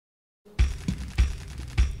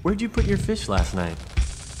Where'd you put your fish last night?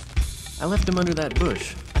 I left him under that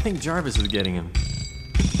bush. I think Jarvis is getting him.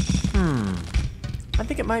 I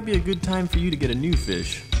think it might be a good time for you to get a new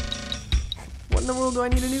fish. What in the world do I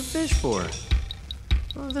need a new fish for?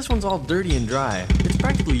 Well, this one's all dirty and dry. It's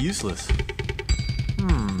practically useless.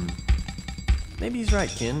 Maybe he's right,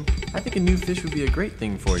 Ken. I think a new fish would be a great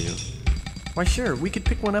thing for you. Why sure, we could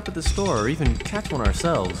pick one up at the store or even catch one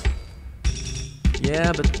ourselves.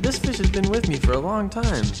 Yeah, but this fish has been with me for a long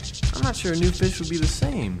time. I'm not sure a new fish would be the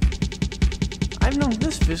same. I've known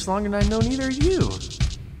this fish longer than I've known either of you.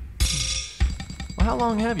 Well, how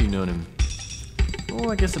long have you known him? Oh,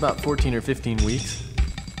 I guess about 14 or 15 weeks.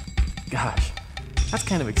 Gosh, that's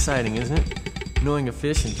kind of exciting, isn't it? Knowing a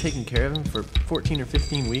fish and taking care of him for 14 or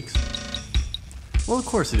 15 weeks. Well, of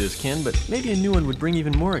course it is, Ken, but maybe a new one would bring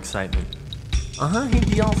even more excitement. He'd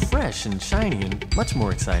be all fresh and shiny and much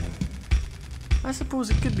more exciting. I suppose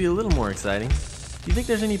it could be a little more exciting. Do you think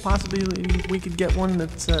there's any possibility we could get one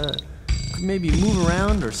that's, could maybe move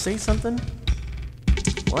around or say something?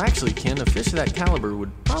 Well, actually, Ken, a fish of that caliber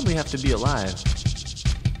would probably have to be alive.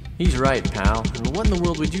 He's right, pal. And what in the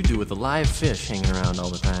world would you do with a live fish hanging around all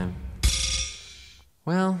the time?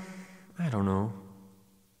 Well, I don't know.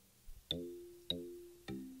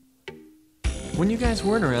 When you guys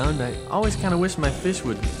weren't around, I always kind of wished my fish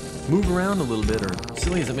would move around a little bit, or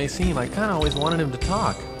silly as it may seem, I kind of always wanted him to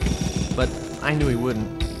talk. But I knew he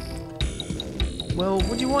wouldn't. Well,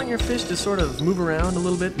 would you want your fish to sort of move around a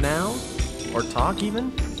little bit now? Or talk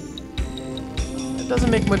even? It doesn't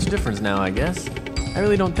make much difference now, I guess. I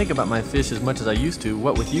really don't think about my fish as much as I used to,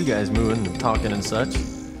 what with you guys moving and talking and such.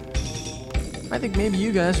 I think maybe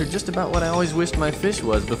you guys are just about what I always wished my fish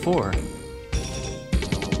was before.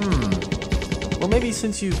 Well, maybe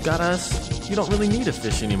since you've got us, you don't really need a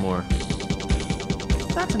fish anymore.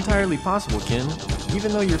 That's entirely possible, Ken,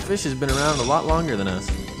 even though your fish has been around a lot longer than us.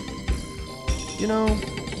 You know,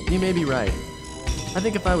 you may be right. I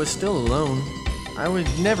think if I was still alone, I would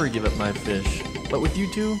never give up my fish. But with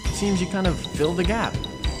you two, it seems you kind of fill the gap.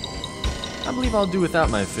 I believe I'll do without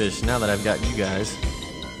my fish now that I've got you guys.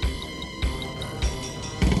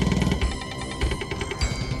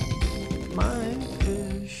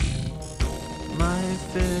 My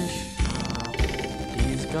fish,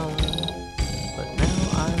 he's gone.